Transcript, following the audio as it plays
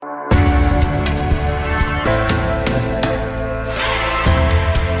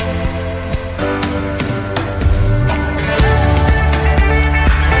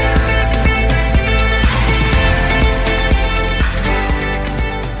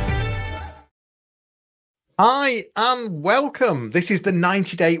Hi and welcome. This is the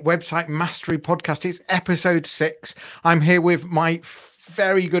 90-Day Website Mastery Podcast. It's episode 6. I'm here with my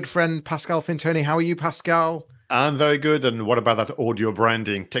very good friend, Pascal Fintoni. How are you, Pascal? I'm very good. And what about that audio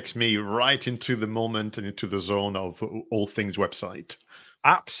branding? Takes me right into the moment and into the zone of all things website.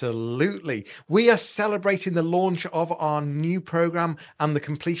 Absolutely. We are celebrating the launch of our new program and the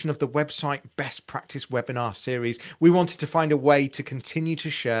completion of the website best practice webinar series. We wanted to find a way to continue to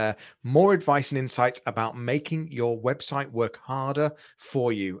share more advice and insights about making your website work harder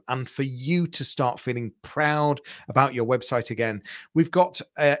for you and for you to start feeling proud about your website again. We've got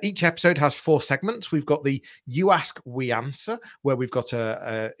each episode has 4 segments. We've got the You Ask, We Answer, where we've got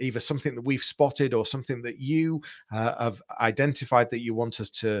either something that we've spotted or something that you have identified that you want us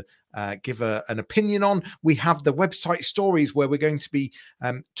to give an opinion on. We have the website stories where we're going to be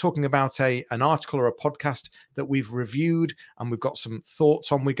talking about an article or a podcast that we've reviewed and we've got some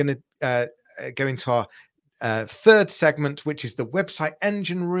thoughts on. We're going to go into our third segment, which is the website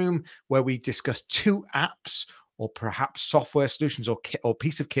engine room, where we discuss 2 apps or perhaps software solutions or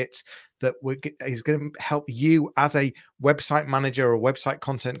piece of kits that is going to help you as a website manager or website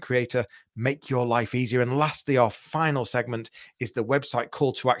content creator make your life easier. And lastly, our final segment is the website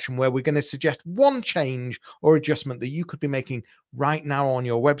call to action, where we're going to suggest one change or adjustment that you could be making right now on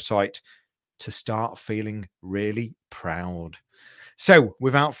your website to start feeling really proud. So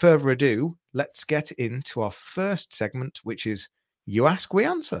without further ado, let's get into our first segment, which is You Ask, We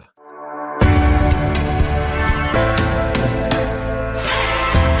Answer.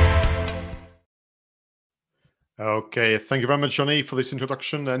 Okay, thank you very much, Johnny, for this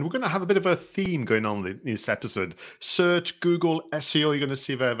introduction. And we're going to have a bit of a theme going on in this episode. Search, Google, SEO, you're going to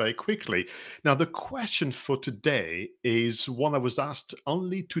see very, very quickly. Now, the question for today is one that was asked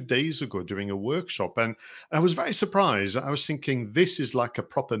only 2 days ago during a workshop. And I was very surprised. I was thinking this is like a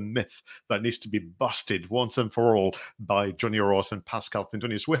proper myth that needs to be busted once and for all by Johnny Ross and Pascal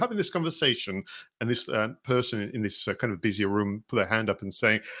Fintoni. So we're having this conversation, and this person in this kind of busy room put their hand up and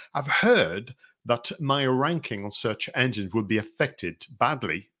saying, I've heard that my ranking on search engines will be affected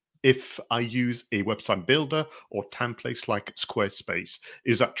badly if I use a website builder or templates like Squarespace.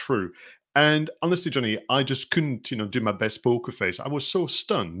 Is that true? And honestly, Johnny, I just couldn't, do my best poker face. I was so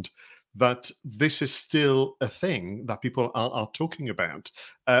stunned that this is still a thing that people are talking about.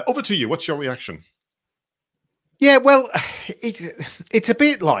 Over to you. What's your reaction? Yeah, well, it's a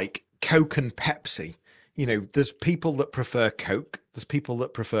bit like Coke and Pepsi. There's people that prefer Coke, there's people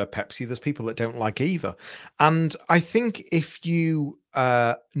that prefer Pepsi, there's people that don't like either. And I think if you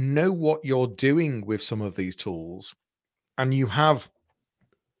know what you're doing with some of these tools and you have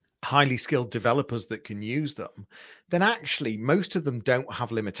highly skilled developers that can use them, then actually most of them don't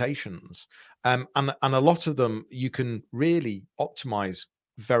have limitations. And a lot of them you can really optimize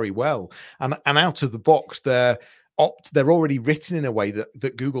very well. And out of the box, they're already written in a way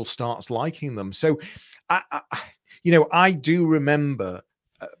that Google starts liking them. So I do remember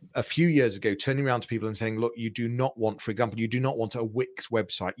a few years ago turning around to people and saying, look, you do not want, for example, you do not want a Wix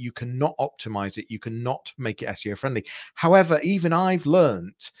website. You cannot optimize it. You cannot make it SEO friendly. However, even I've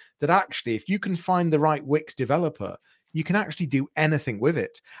learned that actually, if you can find the right Wix developer, you can actually do anything with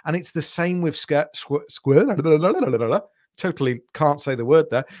it. And it's the same with totally can't say the word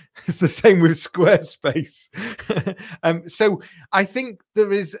there. It's the same with Squarespace. So I think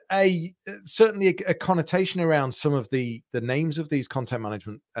there is certainly a connotation around some of the names of these content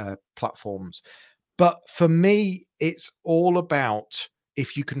management platforms. But for me, it's all about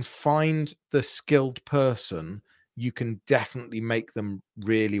if you can find the skilled person, you can definitely make them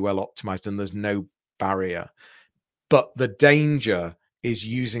really well optimized and there's no barrier. But the danger is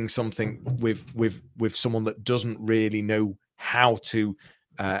using something with someone that doesn't really know how to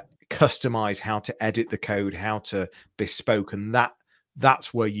customize, how to edit the code, how to bespoke, and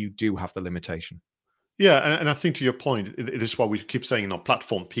that's where you do have the limitation. Yeah, and I think to your point, this is why we keep saying,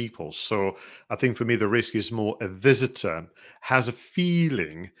 platform people. So I think for me, the risk is more a visitor has a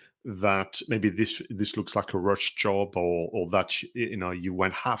feeling that maybe this looks like a rush job, or that you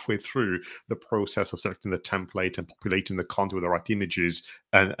went halfway through the process of selecting the template and populating the content with the right images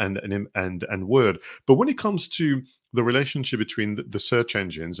and word. But when it comes to the relationship between the search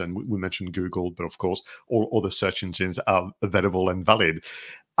engines, and we mentioned Google, but of course all the search engines are available and valid.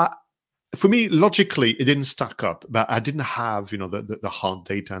 For me, logically, it didn't stack up, but I didn't have, the hard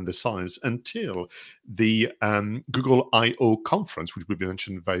data and the science until the Google I/O conference, which will be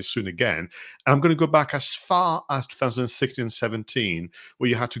mentioned very soon again. And I'm going to go back as far as 2016 and 17, where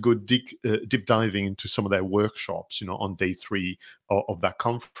you had to go deep diving into some of their workshops, on day 3 of that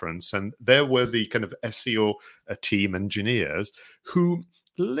conference. And there were the kind of SEO team engineers who,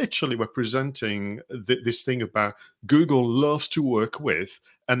 literally we're presenting this thing about Google loves to work with,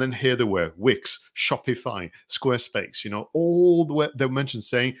 and then here they were: Wix, Shopify, Squarespace, all the way they mentioned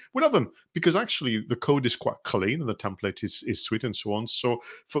saying we love them because actually the code is quite clean and the template is sweet and so on. So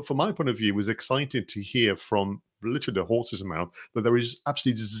from my point of view, it was exciting to hear from literally the horse's mouth that there is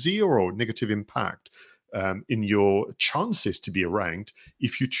absolutely zero negative impact in your chances to be ranked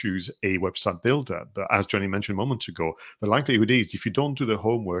if you choose a website builder. But as Johnny mentioned a moment ago, the likelihood is if you don't do the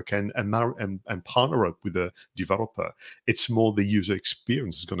homework and partner up with a developer, it's more the user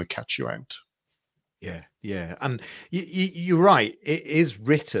experience is going to catch you out. Yeah. And you're right. It is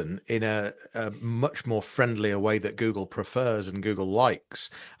written in a much more friendlier way that Google prefers and Google likes,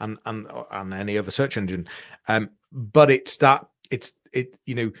 and any other search engine. But it's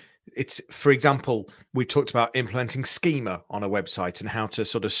for example, we talked about implementing schema on a website and how to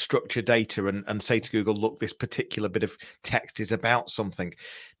sort of structure data and say to Google, look, this particular bit of text is about something.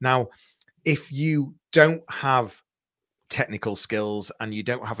 Now, if you don't have technical skills and you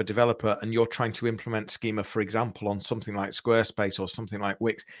don't have a developer and you're trying to implement schema, for example, on something like Squarespace or something like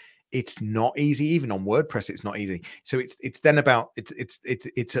Wix, it's not easy. Even on WordPress, it's not easy. So it's then about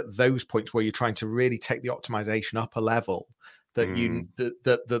it's at those points where you're trying to really take the optimization up a level that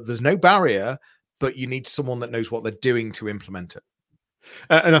that there's no barrier, but you need someone that knows what they're doing to implement it.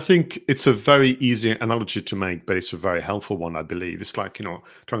 And I think it's a very easy analogy to make, but it's a very helpful one, I believe. It's like, trying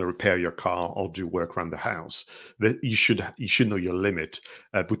to repair your car or do work around the house. That you should know your limit.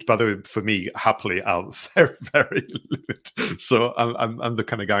 But by the way, for me, happily, I'll very, very limit. So I'm the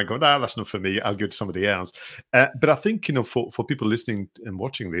kind of guy going, that's not for me. I'll give it to somebody else. But I think, for people listening and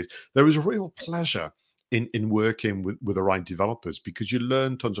watching this, there is a real pleasure in working with the right developers, because you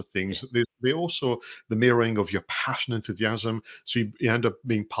learn tons of things. They also the mirroring of your passion, enthusiasm. So you end up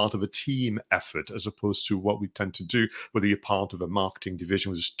being part of a team effort as opposed to what we tend to do, whether you're part of a marketing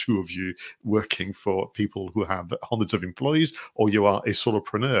division with just two of you working for people who have hundreds of employees, or you are a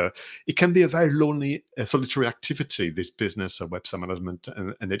solopreneur. It can be a very lonely, solitary activity, this business of website management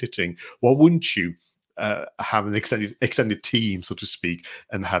and editing. Why wouldn't you have an extended team, so to speak,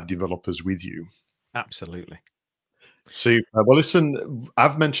 and have developers with you? Absolutely. Super. Well, listen,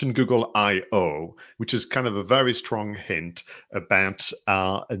 I've mentioned Google I/O, which is kind of a very strong hint about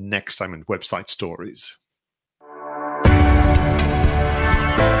our next time in website stories.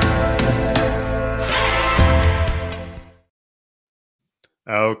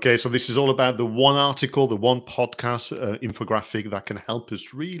 Okay, so this is all about the one article, the one podcast infographic that can help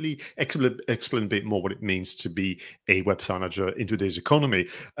us really explain a bit more what it means to be a website manager in today's economy.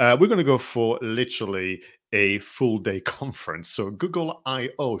 We're going to go for literally a full day conference. So Google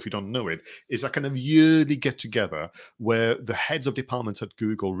I/O, if you don't know it, is a kind of yearly get together where the heads of departments at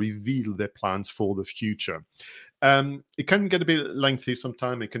Google reveal their plans for the future. It can get a bit lengthy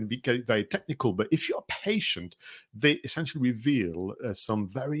sometimes. It can get very technical, but if you're patient, they essentially reveal some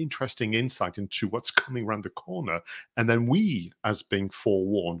very interesting insight into what's coming around the corner. And then we, as being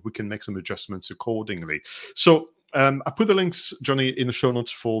forewarned, we can make some adjustments accordingly. So I put the links, Johnny, in the show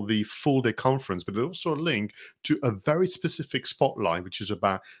notes for the full day conference, but there's also a link to a very specific spotlight, which is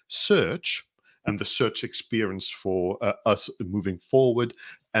about search and the search experience for us moving forward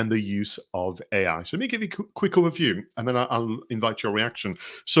and the use of AI. So let me give you a quick overview, and then I'll invite your reaction.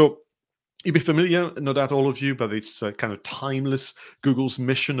 So you'll be familiar, no doubt all of you, but it's kind of timeless. Google's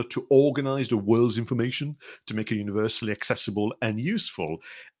mission to organize the world's information to make it universally accessible and useful.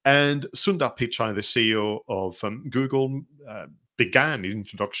 And Sundar Pichai, the CEO of Google, began his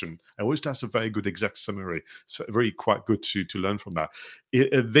introduction. I always does a very good exec summary. It's very quite good to learn from that.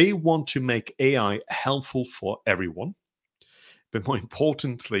 They want to make AI helpful for everyone, but more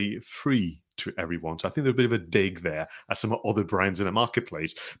importantly, free to everyone. So I think there's a bit of a dig there as some other brands in the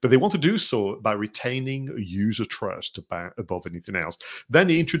marketplace, but they want to do so by retaining user trust above anything else. Then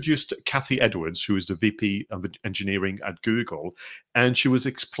he introduced Kathy Edwards, who is the VP of engineering at Google, and she was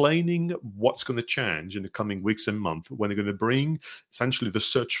explaining what's going to change in the coming weeks and months when they're going to bring essentially the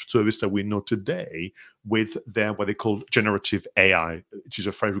search service that we know today with their what they call generative AI, which is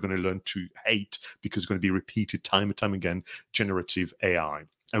a phrase we're going to learn to hate because it's going to be repeated time and time again, generative AI.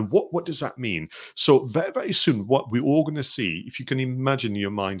 And what does that mean? So very, very soon, what we're all going to see, if you can imagine in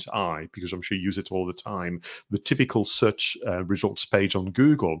your mind's eye, because I'm sure you use it all the time, the typical search results page on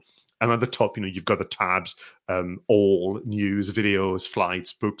Google, And at the top, you've got the tabs, all news, videos,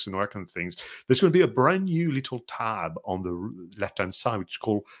 flights, books, and all that kind of things. There's going to be a brand new little tab on the left-hand side, which is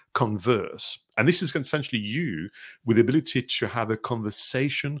called Converse. And this is essentially you with the ability to have a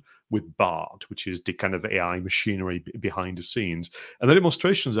conversation with Bard, which is the kind of AI machinery behind the scenes. And the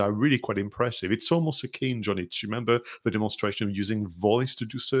demonstrations are really quite impressive. It's almost akin, Johnny, to remember the demonstration of using voice to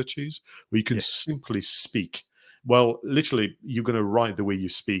do searches, where you can simply speak. Well, literally, you're going to write the way you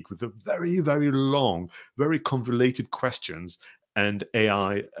speak with a very, very long, very convoluted questions, and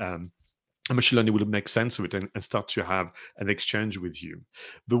AI and machine learning will make sense of it and start to have an exchange with you.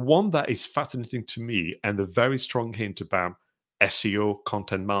 The one that is fascinating to me, and the very strong hint about SEO,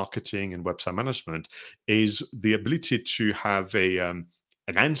 content marketing, and website management, is the ability to have an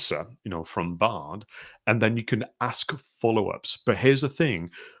answer, from Bard, and then you can ask follow-ups. But here's the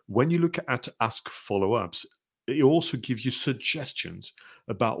thing: when you look at ask follow-ups, it also gives you suggestions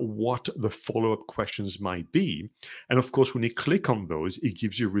about what the follow-up questions might be. And of course, when you click on those, it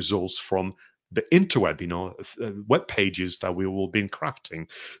gives you results from the interweb, web pages that we will be crafting.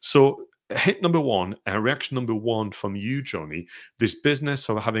 So hit number one, and reaction number one from you, Johnny, this business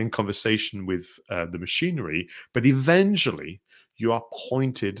of having conversation with the machinery, but eventually you are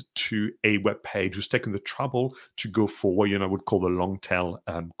pointed to a web page who's taken the trouble to go for what I would call the long tail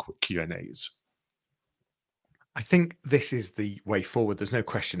Q&As. I think this is the way forward. There's no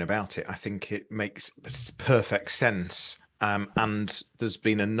question about it. I think it makes perfect sense. And there's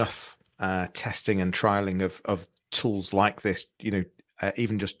been enough testing and trialing of tools like this,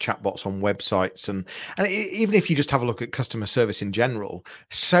 even just chatbots on websites. And even if you just have a look at customer service in general,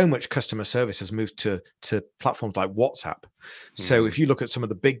 so much customer service has moved to platforms like WhatsApp. So if you look at some of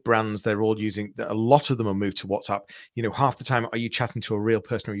the big brands, they're all using, a lot of them are moved to WhatsApp. Half the time, are you chatting to a real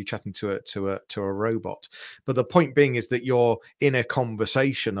person or are you chatting to a robot? But the point being is that you're in a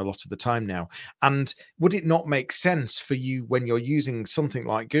conversation a lot of the time now. And would it not make sense for you, when you're using something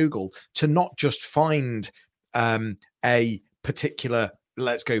like Google, to not just find a particular,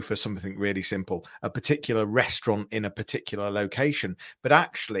 let's go for something really simple, a particular restaurant in a particular location, but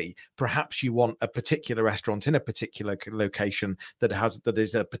actually perhaps you want a particular restaurant in a particular location that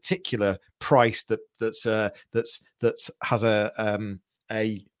is a particular price that has a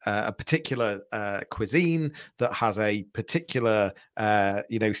particular cuisine, that has a particular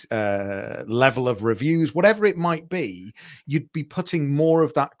level of reviews, whatever it might be. You'd be putting more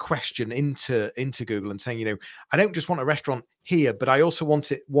of that question into Google and saying, I don't just want a restaurant here, but I also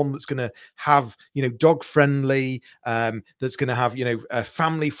want one that's going to have, dog friendly, that's going to have,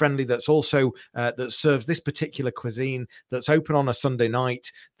 family friendly, that's also that serves this particular cuisine, that's open on a Sunday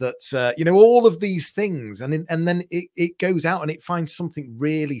night, that's all of these things, and then it goes out and it finds something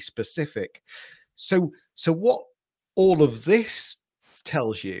really specific. So what all of this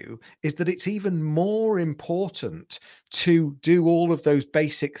tells you is that it's even more important to do all of those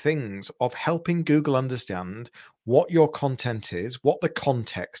basic things of helping Google understand what your content is, what the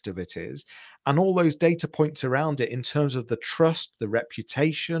context of it is, and all those data points around it in terms of the trust, the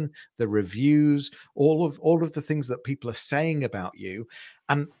reputation, the reviews, all of the things that people are saying about you.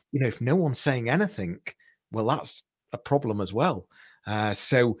 And if no one's saying anything, well, that's a problem as well.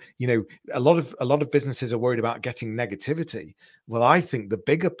 So a lot of businesses are worried about getting negativity. Well, I think the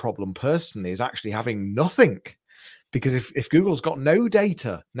bigger problem personally is actually having nothing, because if Google's got no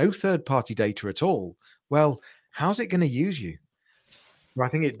data, no third-party data at all, well, how's it going to use you? Well,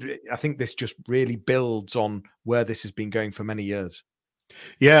 I think this just really builds on where this has been going for many years.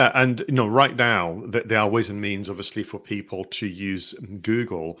 Yeah, and right now there are ways and means, obviously, for people to use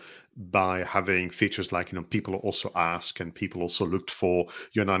Google by having features like people also ask, and people also looked for.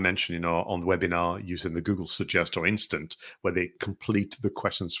 You and I mentioned, on the webinar, using the Google Suggest or Instant, where they complete the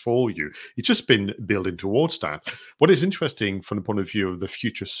questions for you. It's just been building towards that. What is interesting from the point of view of the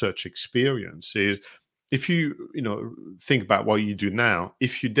future search experience is, if you think about what you do now,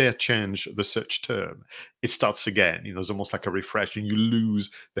 if you dare change the search term, it starts again. It's almost like a refresh, and you lose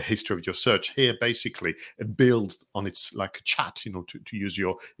the history of your search. Here, basically, it builds on its like a chat, to use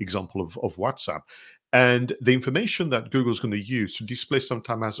your example of WhatsApp. And the information that Google's going to use to display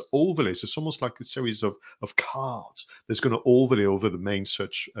sometimes as overlays, it's almost like a series of cards that's going to overlay over the main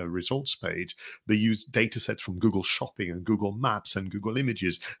search results page. They use data sets from Google Shopping and Google Maps and Google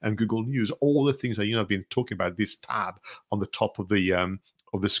Images and Google News, all the things that I've been talking about. This tab on the top of the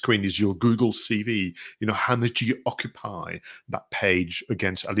screen is your Google CV. How much do you occupy that page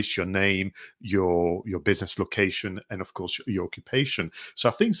against at least your name, your business location, and of course your occupation. So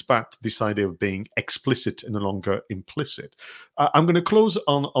I think it's about this idea of being explicit and no longer implicit. I'm going to close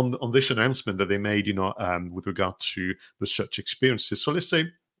on this announcement that they made, with regard to the search experiences. So let's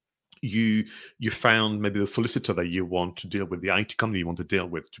say you found maybe the solicitor that you want to deal with, the IT company you want to deal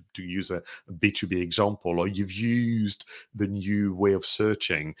with, to use a B2B example, or you've used the new way of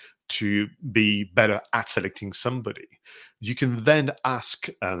searching to be better at selecting somebody. You can then ask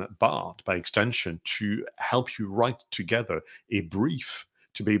Bard, by extension, to help you write together a brief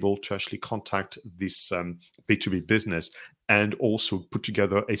to be able to actually contact this B2B business, and also put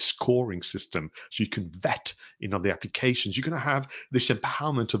together a scoring system so you can vet the applications. You're going to have this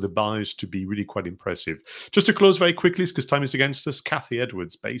empowerment of the buyers to be really quite impressive. Just to close very quickly, because time is against us, Kathy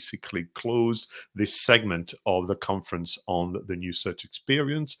Edwards basically closed this segment of the conference on the new search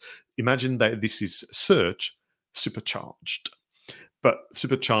experience. Imagine that this is search supercharged, but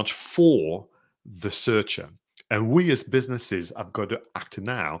supercharged for the searcher. And we as businesses have got to act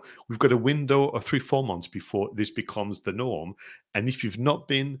now. We've got a window of 3-4 months before this becomes the norm. And if you've not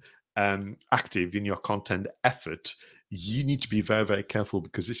been active in your content effort, you need to be very, very careful,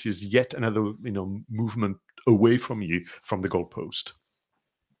 because this is yet another movement away from you from the goalpost.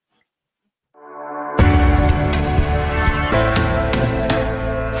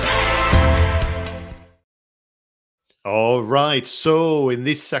 All right. So in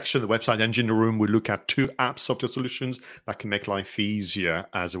this section of the Website Engine Room, we look at 2 app software solutions that can make life easier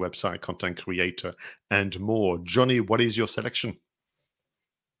as a website content creator and more. Johnny, what is your selection?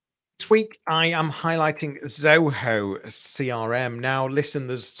 This week, I am highlighting Zoho CRM. Now, listen,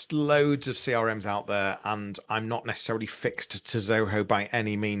 there's loads of CRMs out there, and I'm not necessarily fixed to Zoho by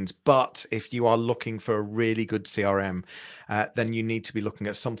any means. But if you are looking for a really good CRM, then you need to be looking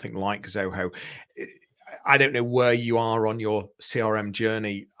at something like Zoho. I don't know where you are on your CRM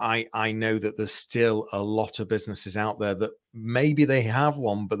journey. I know that there's still a lot of businesses out there that maybe they have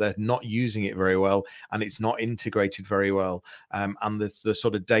one, but they're not using it very well, and it's not integrated very well. And the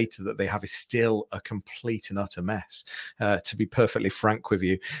sort of data that they have is still a complete and utter mess, to be perfectly frank with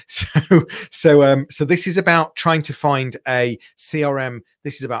you. So this is about trying to find a CRM.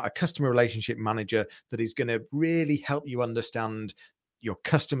 This is about a customer relationship manager that is going to really help you understand your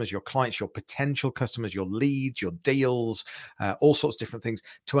customers, your clients, your potential customers, your leads, your deals, all sorts of different things,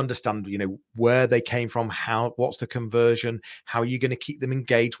 to understand, where they came from, what's the conversion, how are you going to keep them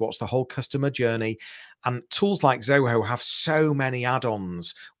engaged, what's the whole customer journey. And tools like Zoho have so many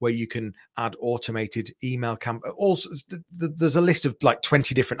add-ons where you can add automated email also, there's a list of like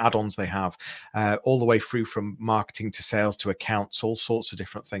 20 different add-ons they have, all the way through from marketing to sales to accounts, all sorts of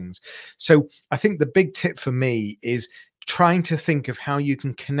different things. So I think the big tip for me is trying to think of how you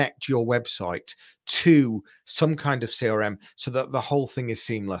can connect your website to some kind of CRM so that the whole thing is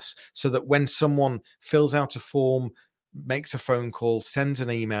seamless, so that when someone fills out a form, makes a phone call, sends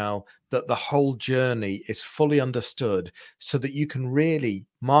an email, that the whole journey is fully understood, so that you can really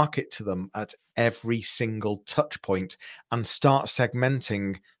market to them at every single touch point and start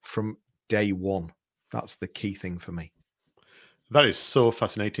segmenting from day one. That's the key thing for me. That is so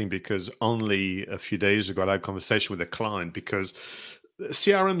fascinating, because only a few days ago I had a conversation with a client, because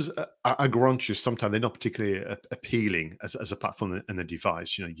CRMs, I grant you, sometimes they're not particularly appealing as a platform and a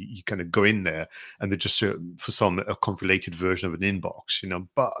device. You kind of go in there and they're just, for some, a configurated version of an inbox,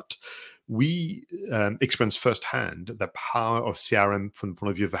 but we experienced firsthand the power of CRM from the point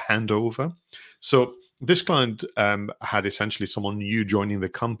of view of a handover. So this client had essentially someone new joining the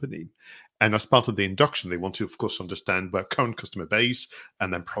company. And as part of the induction, they want to, of course, understand their current customer base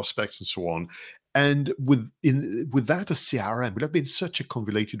and then prospects and so on. And with that, a CRM would have been such a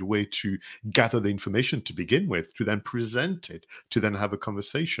convoluted way to gather the information to begin with, to then present it, to then have a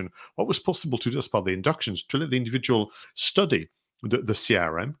conversation. What was possible to do as part of the inductions, to let the individual study the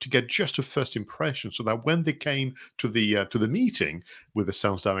CRM to get just a first impression, so that when they came to the meeting with the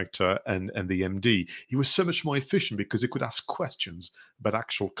sales director and the MD, he was so much more efficient, because he could ask questions about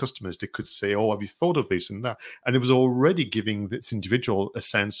actual customers. They could say, "Oh, have you thought of this and that?" And it was already giving this individual a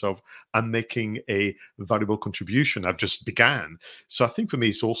sense of, I'm making a valuable contribution. I've just began. So I think for me,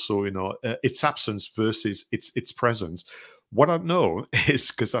 it's also its absence versus its presence. What I know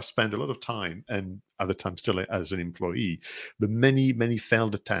is, because I spend a lot of time, and other times still as an employee, the many, many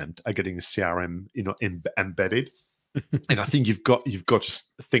failed attempt at getting a CRM, embedded. And I think you've got to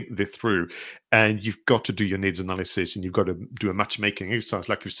think this through, and you've got to do your needs analysis, and you've got to do a matchmaking exercise,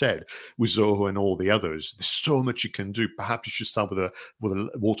 like you said, with Zoho and all the others. There's so much you can do. Perhaps you should start with a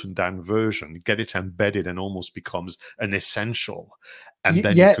watered down version, get it embedded, and almost becomes an essential, and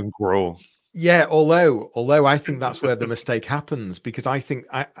then you can grow. Yeah, although I think that's where the mistake happens, because I think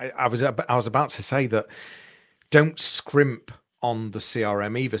I was about to say that don't scrimp on the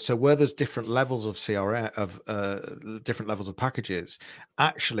CRM either. So where there's different levels of CRM, of different levels of packages,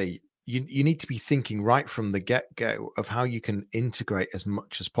 actually you need to be thinking right from the get-go of how you can integrate as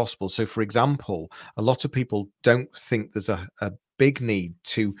much as possible. So, for example, a lot of people don't think there's a big need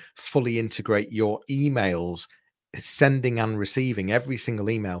to fully integrate your emails, sending and receiving every single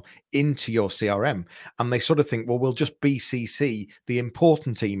email into your CRM, and they sort of think, well, we'll just BCC the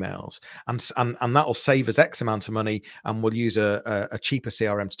important emails, and that'll save us X amount of money, and we'll use a cheaper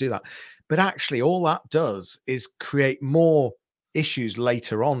CRM to do that. But actually, all that does is create more issues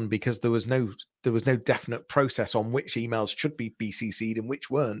later on, because there was no definite process on which emails should be BCC'd and which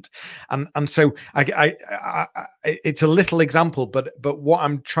weren't. And so it's a little example, but what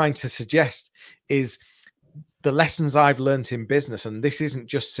I'm trying to suggest is the lessons I've learned in business, and this isn't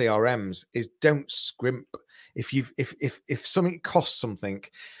just CRMs, is don't scrimp. If something costs something,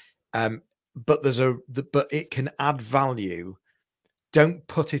 but but it can add value, don't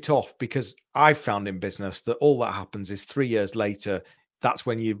put it off, because I've found in business that all that happens is 3 years later, that's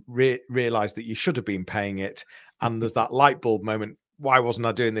when you realize that you should have been paying it, and there's that light bulb moment. Why wasn't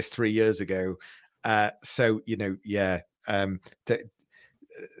I doing this 3 years ago? So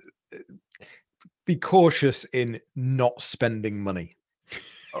be cautious in not spending money.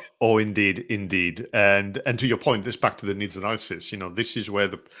 Oh, indeed, indeed, and to your point, this back to the needs analysis. This is where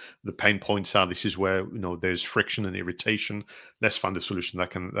the pain points are. This is where there's friction and irritation. Let's find a solution that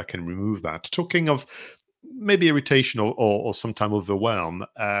can remove that. Talking of maybe irritation or sometime overwhelm,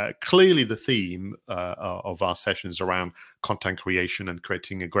 clearly the theme of our sessions around content creation and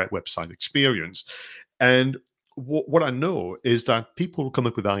creating a great website experience, and what I know is that people come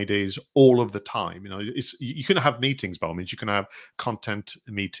up with ideas all of the time. You can have meetings, by all means. You can have content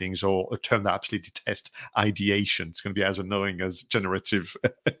meetings, or a term that I absolutely detest, ideation. It's going to be as annoying as generative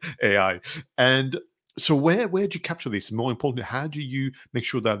AI. And so where do you capture this? More importantly, how do you make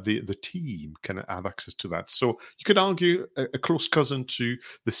sure that the team can have access to that? So you could argue a close cousin to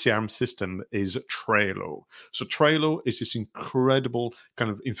the CRM system is Trello. So Trello is this incredible kind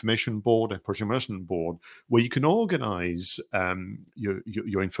of information board and project management board where you can organize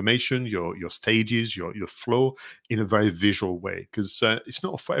your information, your stages, your flow in a very visual way, because it's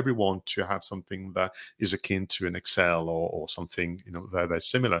not for everyone to have something that is akin to an Excel or something very, very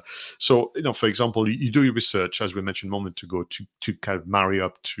similar. So for example, you do your research, as we mentioned a moment ago, to kind of marry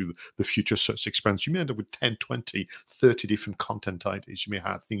up to the future search experience. You may end up with 10, 20, 30 different content ideas. You may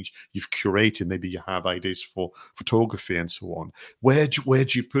have things you've curated. Maybe you have ideas for photography and so on. Where do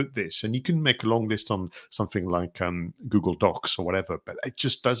you put this? And you can make a long list on something like Google Docs or whatever, but it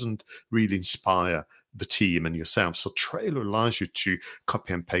just doesn't really inspire the team and yourself. So Trello allows you to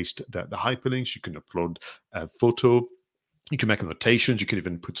copy and paste the hyperlinks. You can upload a photo. You can make annotations, you can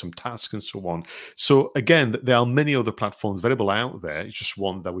even put some tasks and so on. So again, there are many other platforms available out there. It's just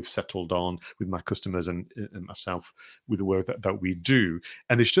one that we've settled on with my customers and myself with the work that we do.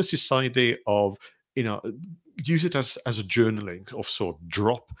 And it's just this idea of, use it as a journaling of sort.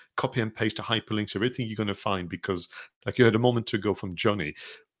 Drop, copy and paste the hyperlinks, everything you're going to find, because like you heard a moment ago from Johnny,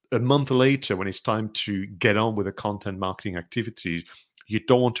 a month later, when it's time to get on with the content marketing activities, you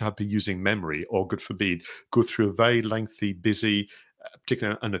don't want to have to be using memory, or, God forbid, go through a very lengthy, busy,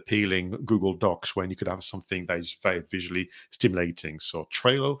 particularly unappealing Google Docs when you could have something that is very visually stimulating. So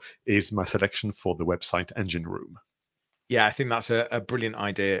Trello is my selection for the website engine room. Yeah, I think that's a brilliant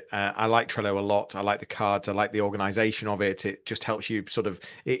idea. I like Trello a lot. I like the cards. I like the organization of it. It just helps you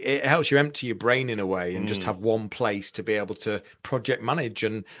it helps you empty your brain in a way, and just have one place to be able to project manage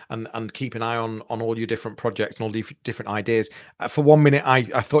and keep an eye on all your different projects and all the different ideas. For 1 minute, I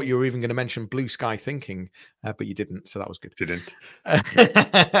thought you were even going to mention blue sky thinking, but you didn't. So that was good. Didn't.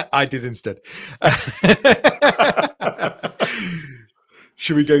 I did instead.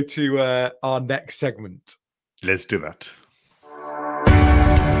 Should we go to our next segment? Let's do that.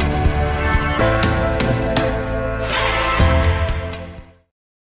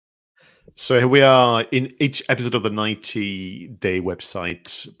 So here we are. In each episode of the 90-day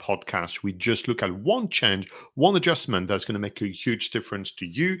website podcast, we just look at one change, one adjustment that's going to make a huge difference to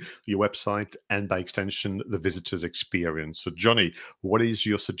you, your website, and by extension, the visitor's experience. So Johnny, what is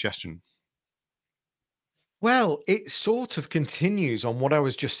your suggestion? Well, it sort of continues on what I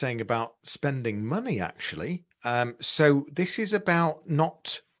was just saying about spending money, actually. So this is about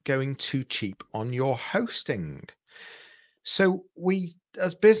not going too cheap on your hosting. So we,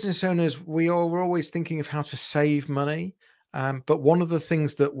 as business owners, we're always thinking of how to save money. But one of the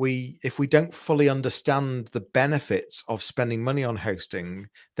things that if we don't fully understand the benefits of spending money on hosting,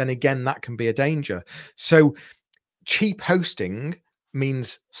 then again, that can be a danger. So cheap hosting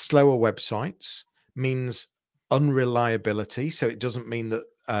means slower websites, means unreliability. So it doesn't mean that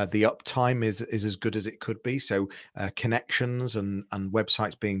the uptime is as good as it could be. So connections and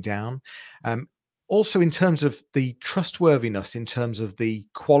websites being down. Also, in terms of the trustworthiness, in terms of the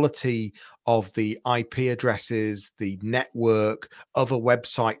quality of the IP addresses, the network, other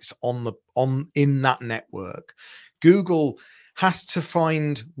websites in that network, Google has to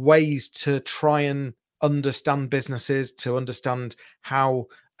find ways to try and understand businesses, to understand how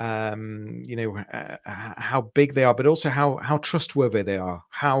how big they are, but also how trustworthy they are.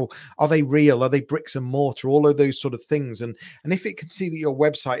 How are they real? Are they bricks and mortar? All of those sort of things. And if it can see that your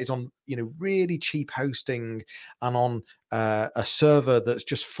website is on really cheap hosting and on a server that's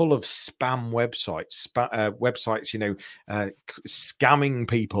just full of spam websites, scamming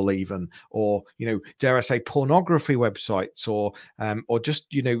people even, or dare I say pornography websites, or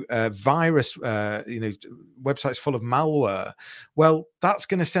just virus websites full of malware, well, that's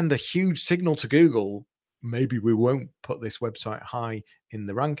going to send a huge signal to Google. Maybe we won't put this website high in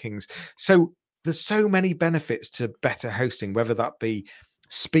the rankings. So there's so many benefits to better hosting, whether that be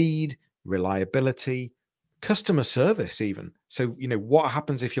speed, reliability, customer service even. So what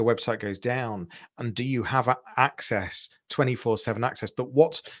happens if your website goes down, and do you have access, 24/7 access, but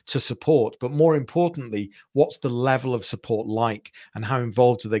what's to support? But more importantly, what's the level of support like, and how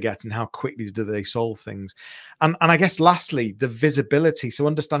involved do they get, and how quickly do they solve things? And I guess lastly, the visibility. So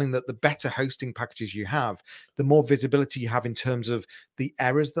understanding that the better hosting packages you have, the more visibility you have in terms of the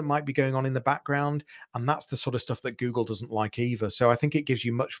errors that might be going on in the background. And that's the sort of stuff that Google doesn't like either. So I think it gives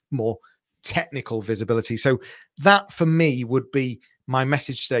you much more technical visibility. So that for me would be my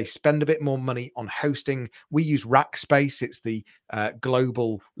message today. Spend a bit more money on hosting. We use Rackspace. It's the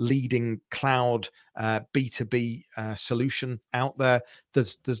global leading cloud B2B solution out there.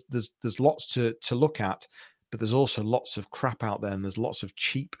 There's lots to look at, but there's also lots of crap out there, and there's lots of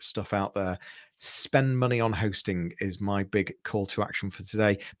cheap stuff out there. Spend money on hosting is my big call to action for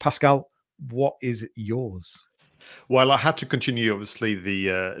today. Pascal, what is yours? Well, I had to continue, obviously,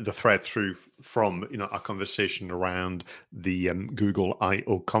 the thread through from our conversation around the Google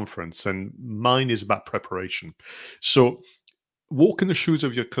I/O conference, and mine is about preparation. So, walk in the shoes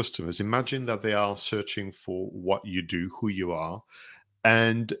of your customers. Imagine that they are searching for what you do, who you are,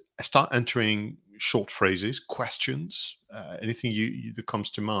 and start entering short phrases, questions, anything that comes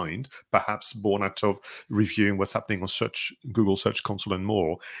to mind, perhaps born out of reviewing what's happening on Google Search Console and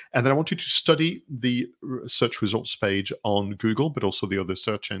more. And then I want you to study the search results page on Google, but also the other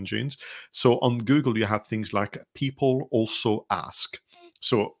search engines. So on Google, you have things like people also ask.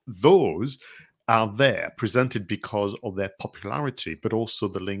 So those are there presented because of their popularity, but also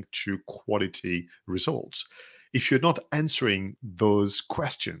the link to quality results. If you're not answering those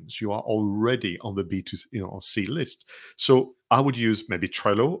questions, you are already on the B2C list. So I would use maybe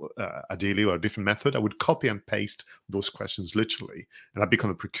Trello, ideally, or a different method. I would copy and paste those questions literally, and that become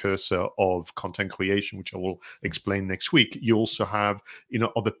a precursor of content creation, which I will explain next week. You also have,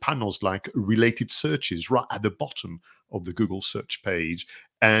 other panels like related searches right at the bottom of the Google search page.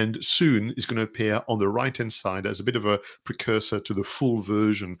 And soon is going to appear on the right-hand side as a bit of a precursor to the full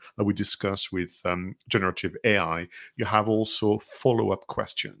version that we discuss with generative AI. You have also follow-up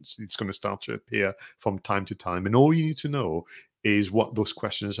questions. It's going to start to appear from time to time. And all you need to know is what those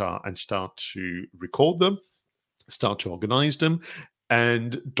questions are and start to record them, start to organize them.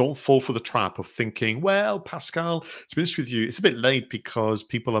 And don't fall for the trap of thinking, well, Pascal, to be honest with you, it's a bit late because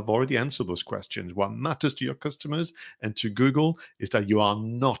people have already answered those questions. What matters to your customers and to Google is that you are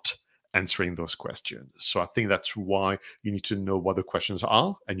not answering those questions. So I think that's why you need to know what the questions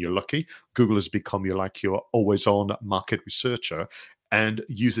are. And you're lucky. Google has become your always on market researcher, and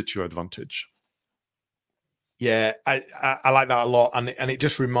use it to your advantage. Yeah, I like that a lot, and it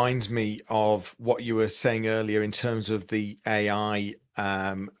just reminds me of what you were saying earlier in terms of the AI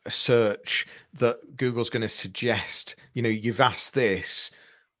search that Google's going to suggest. You've asked this,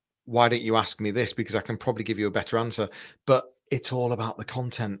 why don't you ask me this? Because I can probably give you a better answer. But it's all about the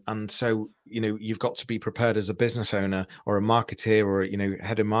content, and so you've got to be prepared as a business owner or a marketeer or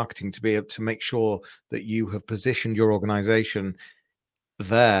head of marketing to be able to make sure that you have positioned your organization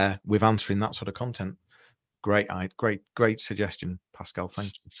there with answering that sort of content. Great suggestion, Pascal.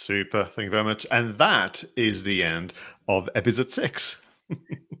 Thank you. Super. Thank you very much. And that is the end of episode 6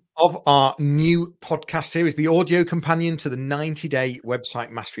 of our new podcast series, the audio companion to the 90-day website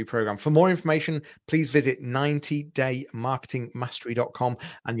mastery program. For more information, please visit 90daymarketingmastery.com,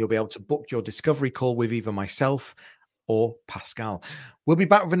 and you'll be able to book your discovery call with either myself or Pascal. We'll be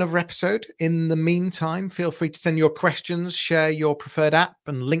back with another episode. In the meantime, feel free to send your questions, share your preferred app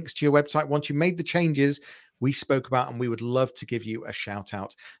and links to your website once you made the changes we spoke about, and we would love to give you a shout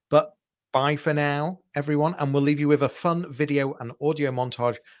out. But Bye for now, everyone, and we'll leave you with a fun video and audio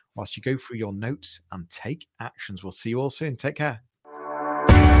montage whilst you go through your notes and take actions. We'll see you all soon. Take care.